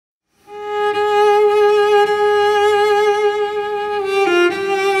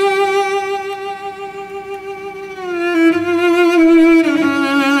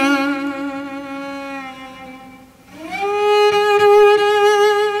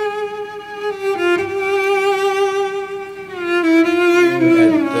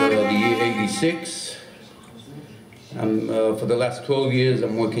86. For the last 12 years,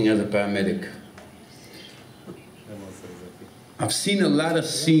 I'm working as a paramedic. I've seen a lot of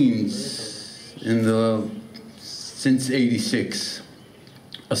scenes since 86.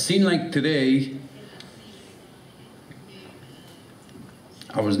 A scene like today,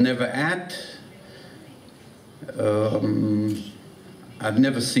 I was never at, I've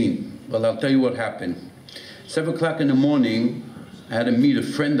never seen. Well, I'll tell you what happened. 7 o'clock in the morning, I had to meet a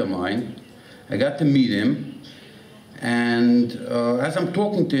friend of mine. I got to meet him, and as I'm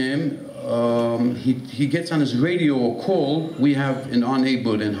talking to him, he gets on his radio a call. We have in our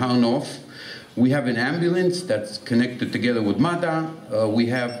neighborhood in Harnof, we have an ambulance that's connected together with Magen. We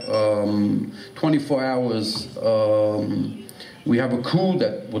have 24 hours. We have a crew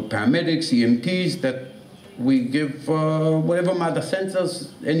with paramedics, EMTs, that we give whatever Magen sends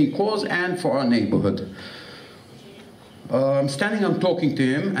us, any cause, and for our neighborhood. I'm talking to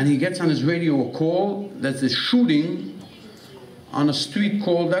him, and he gets on his radio a call. There's a shooting on a street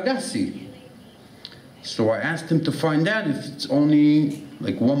called Agassi. So I asked him to find out if it's only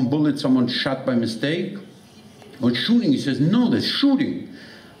like one bullet, someone shot by mistake, or shooting. He says, no, there's shooting.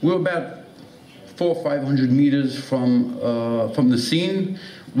 We're about 400 or 500 meters from the scene.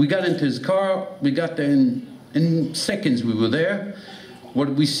 We got into his car. We got there in seconds. We were there. What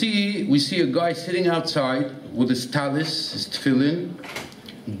we see a guy sitting outside with his talis, his tefillin,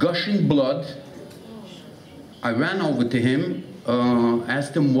 gushing blood. I ran over to him,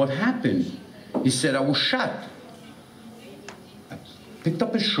 asked him what happened. He said, I was shot. I picked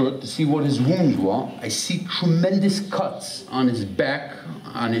up his shirt to see what his wounds were. I see tremendous cuts on his back,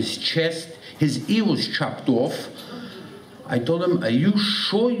 on his chest. His ear was chopped off. I told him, are you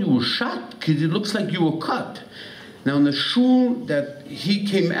sure you were shot? Because it looks like you were cut. Now in the shul that he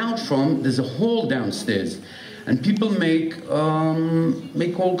came out from, there's a hall downstairs. And people make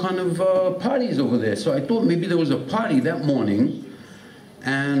all kind of parties over there. So I thought maybe there was a party that morning,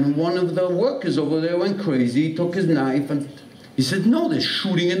 and one of the workers over there went crazy, took his knife, and he said, no, there's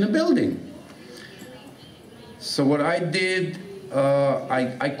shooting in the building. So what I did,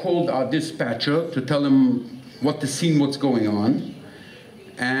 I called our dispatcher to tell him what's going on.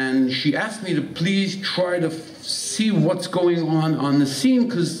 And she asked me to please try to see what's going on the scene,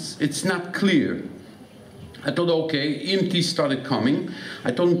 because it's not clear. I told her, okay. EMT started coming.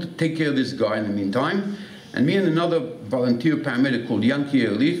 I told him to take care of this guy in the meantime. And me and another volunteer paramedic called Yankee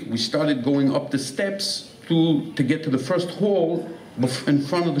Ehrlich, we started going up the steps to get to the first hall in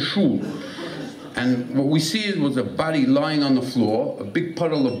front of the shul. And what we see was a body lying on the floor, a big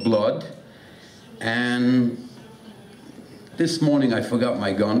puddle of blood. And this morning I forgot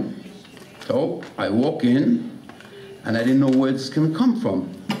my gun. So I walk in, and I didn't know where it's going to come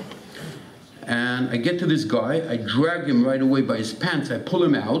from. And I get to this guy, I drag him right away by his pants, I pull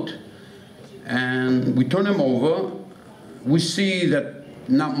him out, and we turn him over. We see that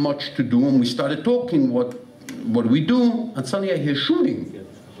not much to do, and we started talking, what do we do? And suddenly I hear shooting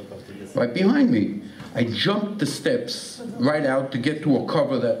right behind me. I jumped the steps right out to get to a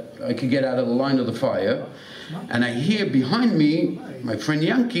cover that I could get out of the line of the fire. And I hear behind me, my friend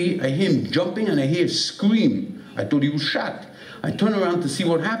Yankee, I hear him jumping, and I hear a scream. I thought he was shot. I turn around to see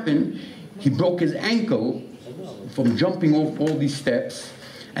what happened. He broke his ankle from jumping off all these steps,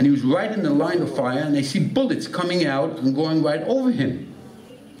 and he was right in the line of fire, and I see bullets coming out and going right over him.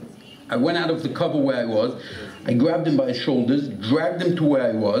 I went out of the cover where I was. I grabbed him by his shoulders, dragged him to where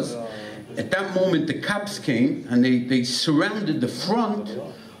I was. At that moment, the cops came, and they surrounded the front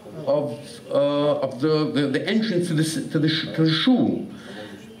of the entrance to the shul.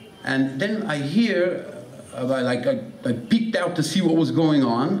 And then I hear, I peeked out to see what was going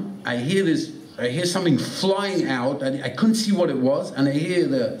on. I hear something flying out. I couldn't see what it was, and I hear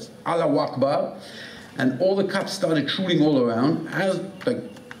the Allahu Akbar, and all the cops started shooting all around.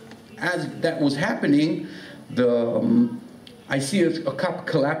 As that was happening, I see a cop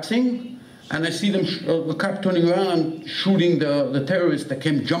collapsing, and I see the cop turning around and shooting the terrorists that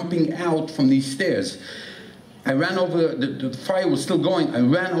came jumping out from these stairs. I ran over, the fire was still going. I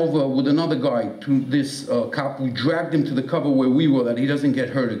ran over with another guy to this cop. We dragged him to the cover where we were, that he doesn't get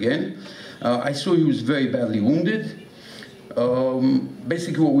hurt again. I saw he was very badly wounded.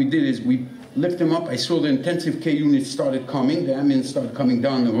 Basically what we did is we lifted him up. I saw the intensive care unit started coming. The ambulance started coming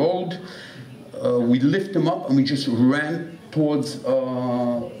down the road. We lifted him up, and we just ran towards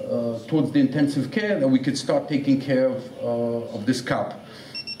the intensive care, that we could start taking care of this cop.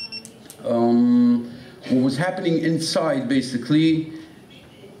 What was happening inside, basically,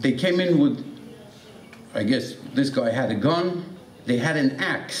 they came in with, I guess this guy had a gun, they had an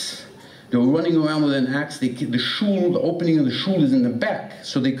axe. They were running around with an axe. The opening of the shul is in the back,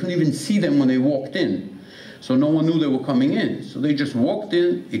 so they couldn't even see them when they walked in. So no one knew they were coming in. So they just walked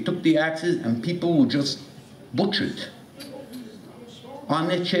in, they took the axes, and people were just butchered. On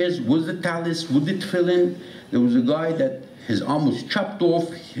their chairs, with the talis, with the tefillin. There was a guy that his arm was chopped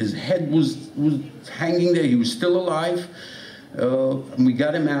off, his head was hanging there, he was still alive. And we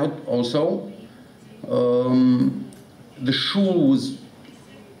got him out also. The shul was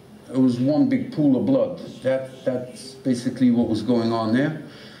one big pool of blood. That's basically what was going on there.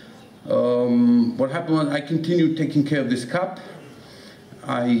 What happened was I continued taking care of this cop.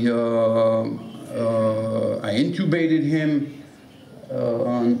 I intubated him.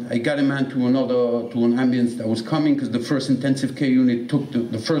 I got him to an ambulance that was coming, because the first intensive care unit took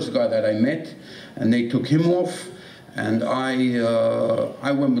the first guy that I met, and they took him off. And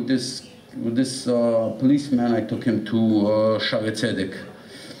I went with this policeman. I took him to Shaarei Tzedek.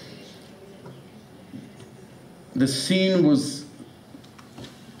 The scene was,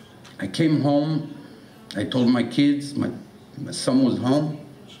 I came home, I told my kids, my son was home,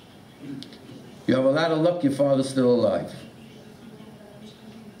 you have a lot of luck, your father's still alive.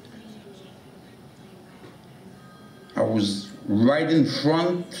 I was right in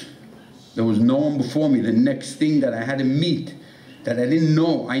front, there was no one before me. The next thing that I had to meet, that I didn't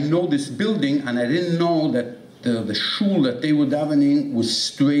know, I know this building, and I didn't know that the shul that they were davening was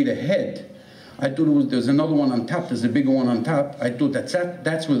straight ahead. I thought there's another one on top, there's a bigger one on top. I thought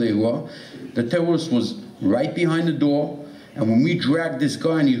that's where they were. The terrorist was right behind the door, and when we dragged this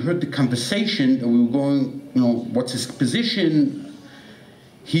guy and he heard the conversation that we were going, what's his position,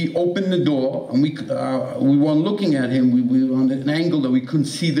 he opened the door, and we weren't looking at him, we were on an angle that we couldn't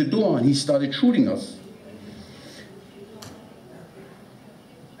see the door, and he started shooting us.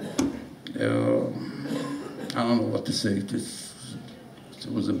 I don't know what to say.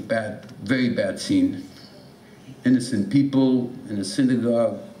 It was a very bad scene. Innocent people in a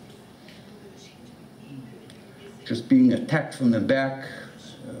synagogue, just being attacked from the back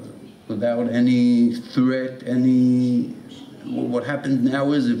without any threat, what happens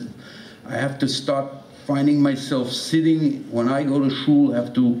now is, if I have to start finding myself sitting, when I go to shul, I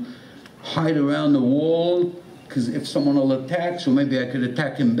have to hide around the wall, because if someone will attack, so maybe I could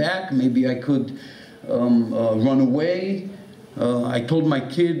attack him back, maybe I could run away. I told my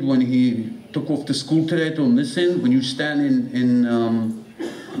kid when he took off to school today, I told him, listen, when you stand in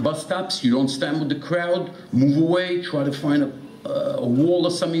bus stops, you don't stand with the crowd, move away, try to find a wall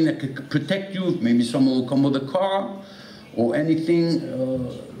or something that could protect you. Maybe someone will come with a car or anything.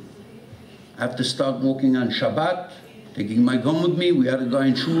 I have to start walking on Shabbat, taking my gun with me. We had a guy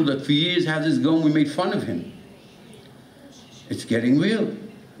in shul that for years has his gun, we made fun of him. It's getting real.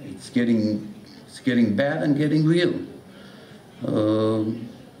 It's getting bad and getting real.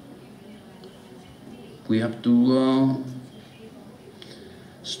 We have to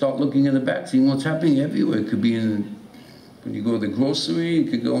start looking in the back, seeing what's happening everywhere. It could be when you go to the grocery, it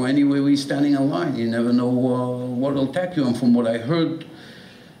could go anywhere where you're standing in line. You never know what will attack you. And from what I heard,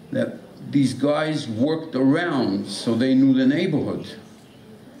 that these guys worked around, so they knew the neighborhood.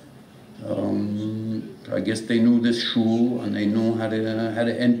 I guess they knew this shul, and they knew how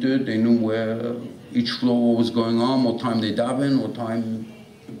to enter. They knew where each floor was going on, what time they daven, what time.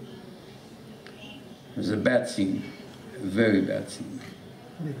 It was a bad scene, a very bad scene.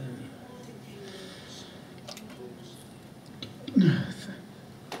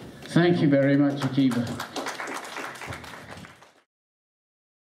 Thank you very much, Akiva.